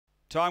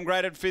Time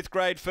graded 5th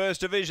grade, 1st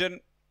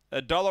division.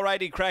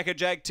 $1.80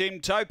 Crackerjack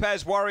Tim.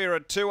 Topaz Warrior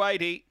at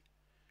 $2.80.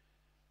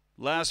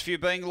 Last few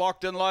being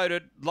locked and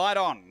loaded. Light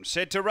on,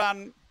 set to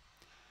run.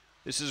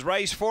 This is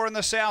race 4 in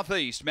the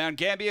southeast.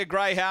 Mt-Gambier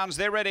Greyhounds,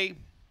 they're ready.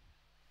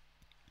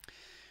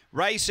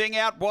 Racing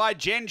out wide,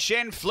 Jen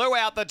Shen flew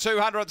out the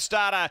 200th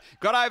starter.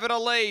 Got over to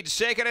lead.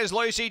 Second is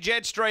Lucy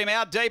Jetstream.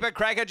 Out deeper,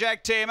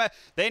 Crackerjack Tim.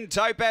 Then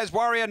Topaz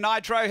Warrior,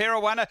 Nitro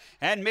Heroine.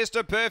 And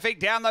Mr.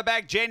 Perfect down the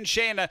back, Jen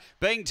Shen.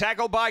 Being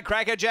tackled by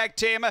Crackerjack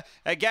Tim.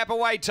 A gap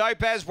away,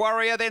 Topaz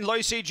Warrior. Then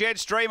Lucy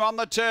Jetstream on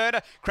the turn.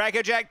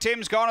 Crackerjack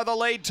Tim's gone to the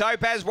lead.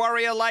 Topaz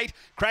Warrior late.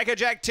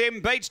 Crackerjack Tim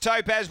beats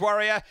Topaz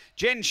Warrior.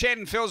 Jen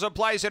Shen fills a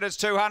place at its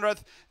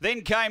 200th. Then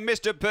came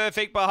Mr.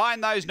 Perfect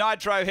behind those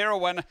Nitro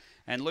Heroine.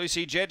 And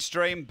Lucy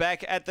Jetstream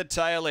back at the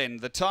tail end.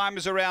 The time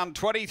is around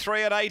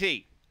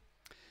 23:80.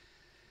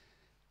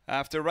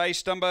 After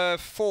race number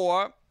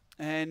 4,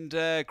 and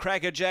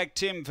Crackerjack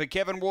Tim for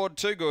Kevin Ward,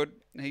 too good.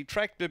 He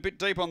tracked a bit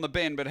deep on the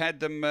bend, but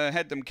had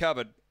them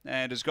covered,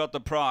 and has got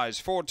the prize.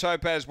 4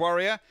 Topaz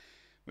Warrior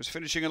was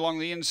finishing along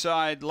the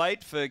inside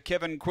late for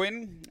Kevin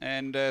Quinn,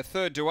 and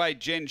 3rd to 8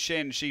 Jen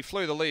Shen. She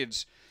flew the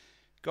lids.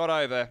 Got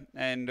over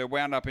and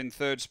wound up in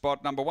 3rd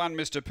spot. Number 1,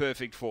 Mr.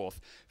 Perfect, 4th.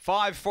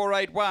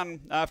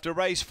 5-4-8-1 after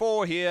race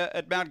 4 here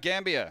at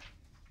Mt-Gambier.